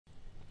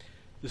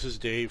This is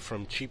Dave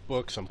from Cheap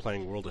Books. I'm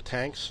playing World of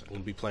Tanks. I'm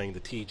going to be playing the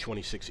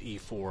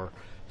T26E4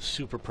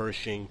 Super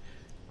Pershing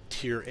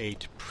Tier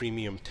 8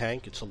 Premium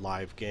Tank. It's a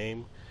live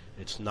game.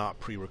 It's not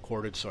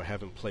pre-recorded, so I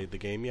haven't played the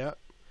game yet.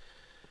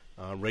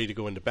 I'm ready to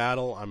go into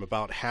battle. I'm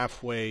about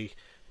halfway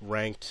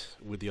ranked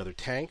with the other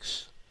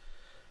tanks.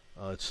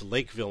 It's a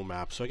Lakeville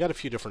map, so I got a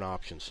few different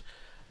options.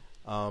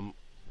 I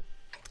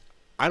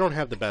don't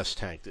have the best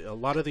tank. A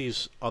lot of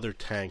these other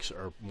tanks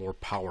are more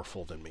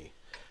powerful than me,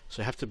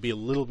 so I have to be a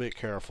little bit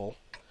careful.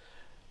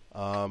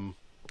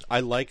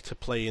 I like to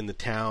play in the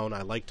town.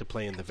 I like to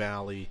play in the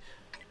valley.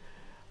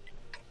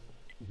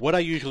 What I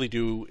usually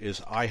do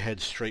is I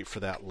head straight for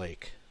that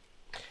lake,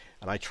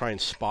 and I try and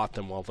spot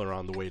them while they're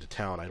on the way to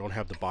town. I don't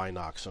have the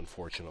binocs,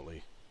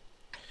 unfortunately.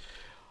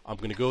 I'm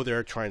going to go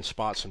there, try and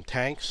spot some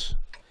tanks,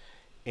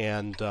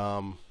 and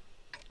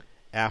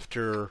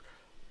after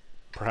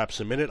perhaps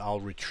a minute, I'll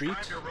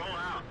retreat.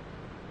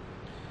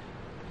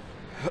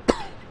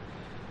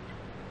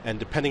 And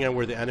depending on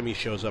where the enemy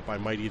shows up, I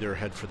might either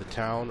head for the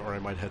town or I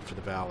might head for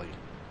the valley.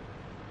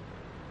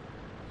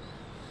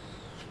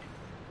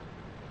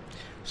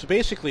 So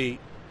basically,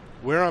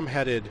 where I'm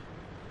headed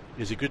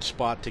is a good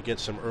spot to get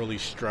some early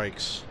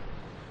strikes,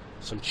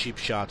 some cheap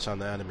shots on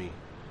the enemy.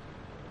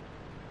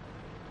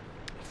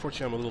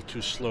 Unfortunately, I'm a little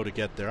too slow to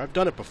get there. I've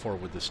done it before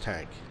with this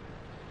tank,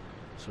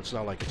 so it's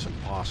not like it's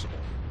impossible.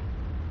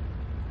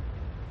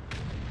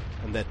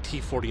 And that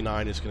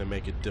T49 is going to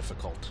make it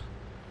difficult,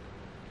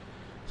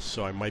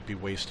 so I might be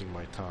wasting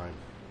my time.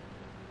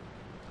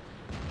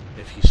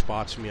 If he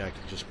spots me, I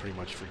can just pretty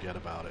much forget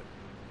about it.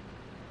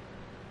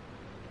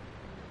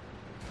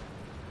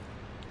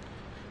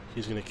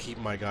 He's going to keep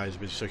my guys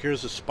busy. So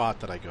here's the spot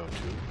that I go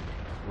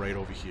to, right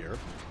over here.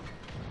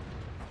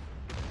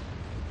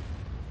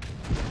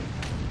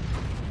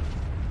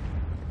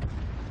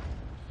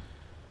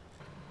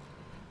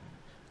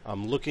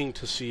 I'm looking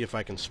to see if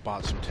I can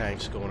spot some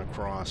tanks going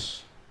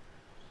across.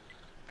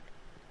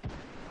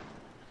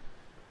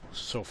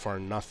 So far,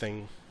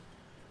 nothing.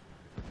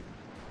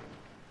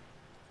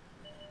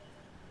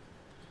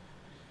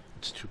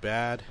 It's too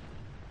bad.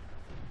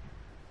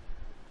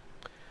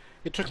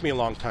 It took me a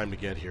long time to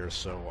get here,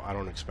 so I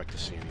don't expect to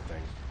see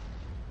anything.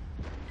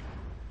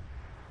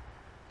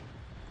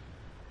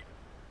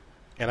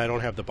 And I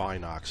don't have the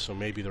binocs, so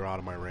maybe they're out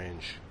of my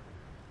range.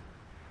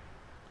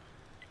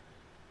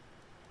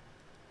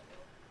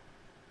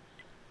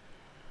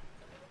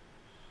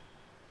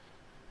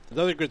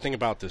 The other good thing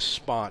about this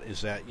spot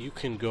is that you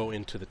can go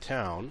into the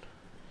town,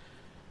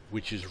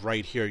 which is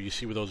right here. You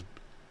see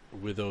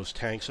where those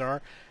tanks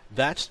are?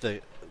 That's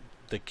the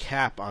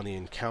cap on the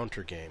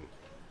encounter game.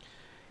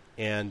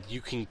 And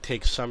you can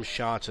take some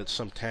shots at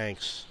some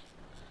tanks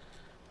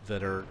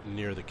that are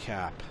near the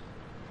cap.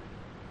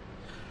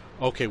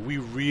 Okay, we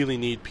really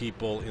need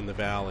people in the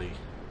valley,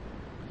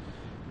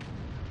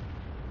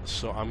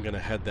 so I'm going to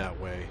head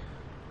that way.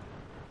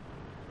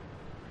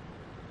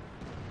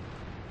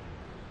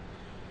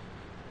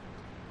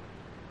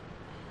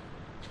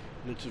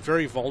 And it's a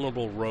very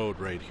vulnerable road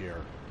right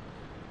here.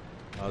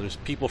 There's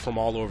people from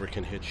all over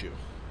can hit you.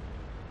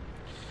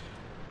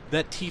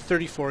 That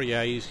T-34,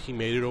 yeah, he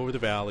made it over the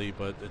valley,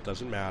 but it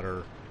doesn't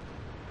matter.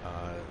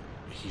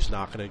 He's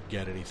not going to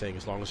get anything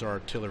as long as our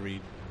artillery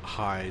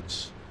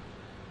hides.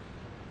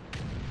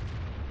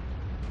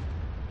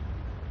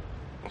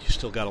 He's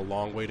still got a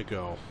long way to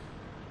go.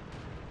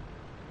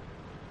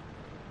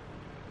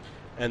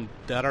 And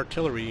that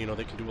artillery, you know,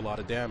 they can do a lot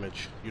of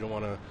damage. You don't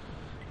want to...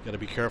 Got to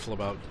be careful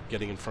about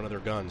getting in front of their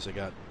guns. They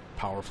got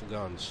powerful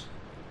guns.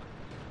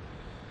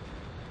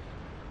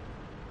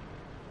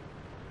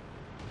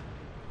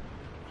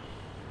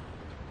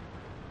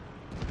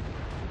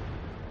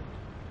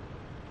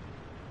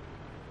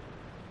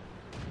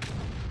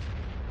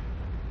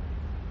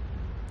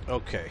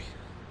 Okay.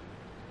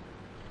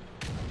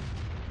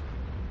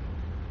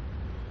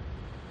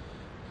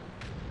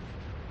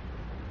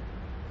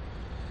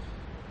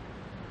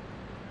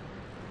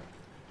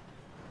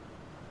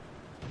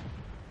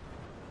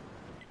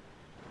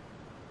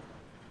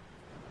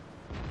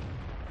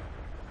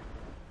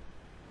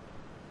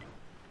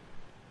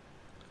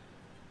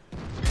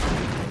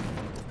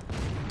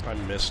 I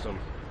missed him.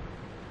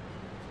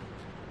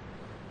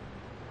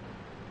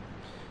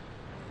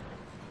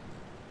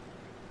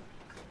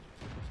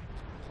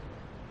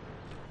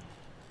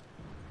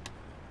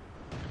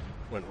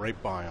 Went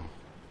right by him.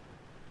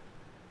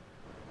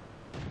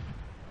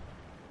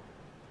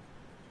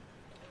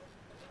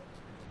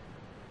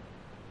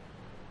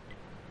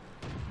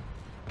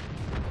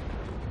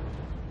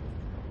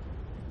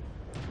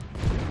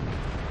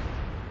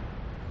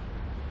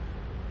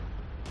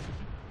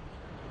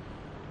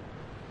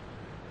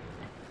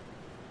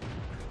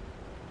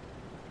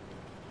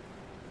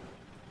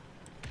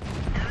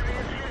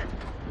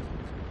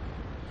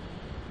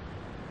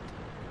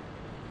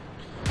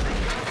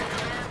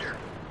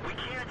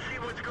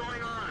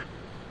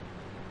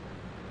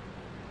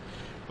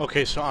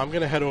 Okay, so I'm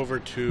going to head over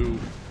to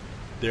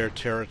their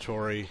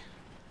territory.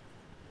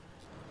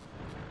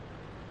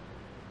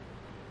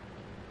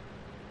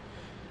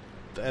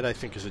 That, I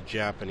think, is a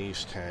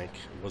Japanese tank.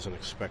 I wasn't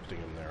expecting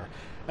him there.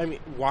 I mean,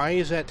 why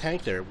is that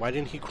tank there? Why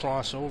didn't he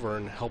cross over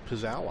and help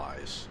his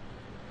allies?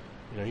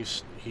 You know,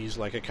 he's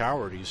like a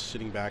coward. He's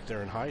sitting back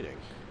there and hiding.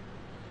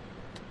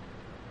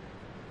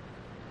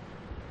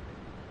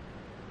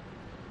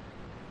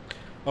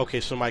 Okay,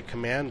 so my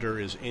commander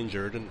is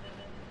injured,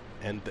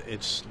 and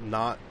it's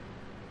not...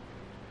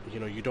 You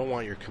know, you don't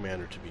want your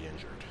commander to be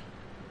injured.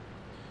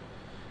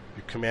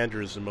 Your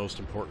commander is the most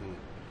important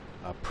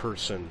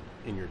person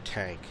in your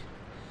tank.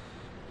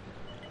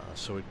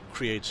 So it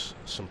creates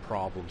some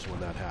problems when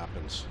that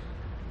happens.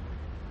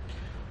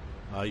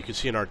 You can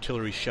see an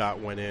artillery shot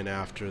went in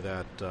after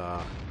that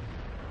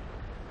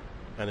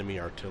enemy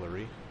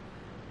artillery.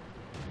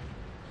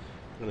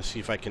 I'm going to see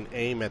if I can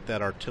aim at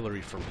that artillery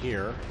from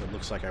here. It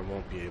looks like I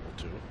won't be able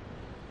to.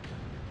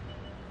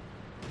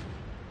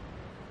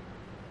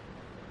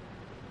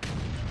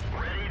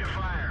 Ready to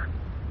fire.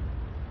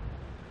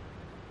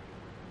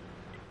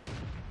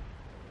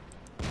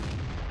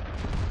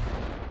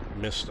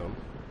 Missed him.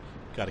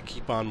 Got to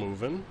keep on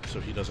moving so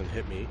he doesn't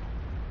hit me.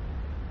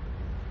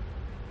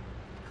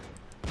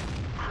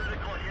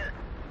 Critical hit.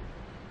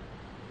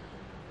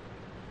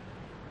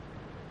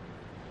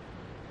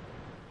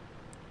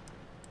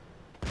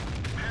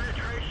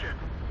 Penetration.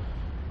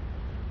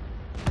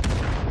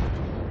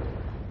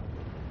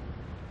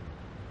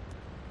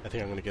 I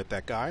think I'm going to get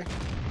that guy.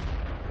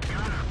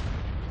 Got him.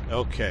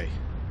 Okay.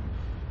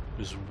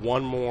 There's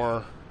one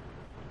more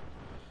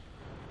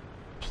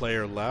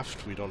player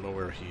left. We don't know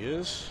where he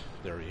is.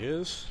 There he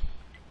is.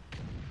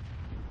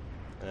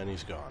 And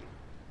he's gone.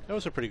 That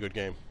was a pretty good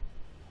game.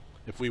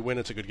 If we win,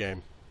 it's a good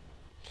game.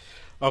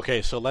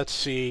 Okay, so let's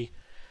see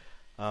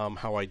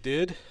how I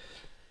did.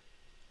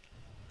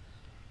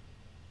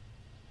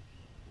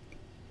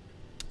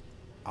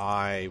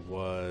 I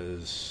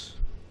was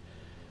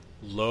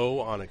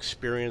low on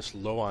experience,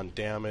 low on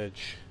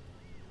damage.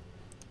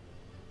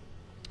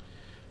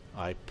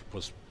 I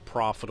was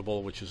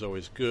profitable, which is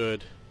always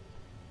good.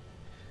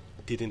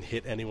 Didn't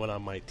hit anyone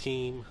on my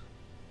team.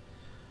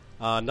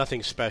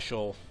 Nothing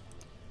special,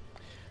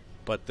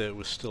 but it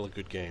was still a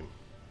good game.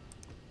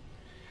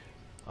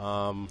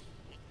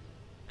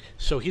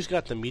 So he's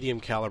got the medium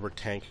caliber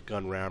tank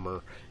gun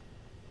rammer,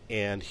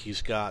 and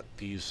he's got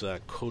these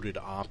coated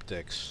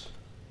optics.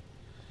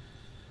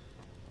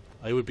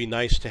 It would be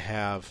nice to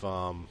have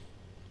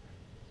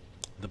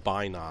the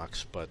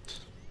binocs, but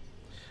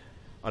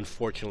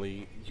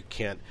unfortunately you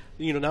can't.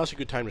 You know, now's a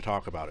good time to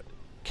talk about it.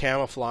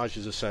 Camouflage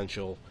is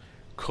essential.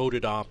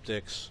 Coated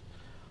optics.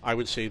 I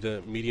would say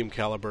the medium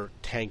caliber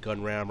tank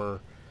gun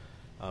rammer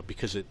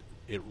because it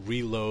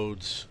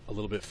reloads a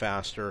little bit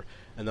faster,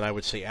 and then I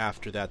would say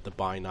after that the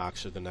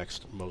binocs are the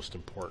next most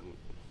important.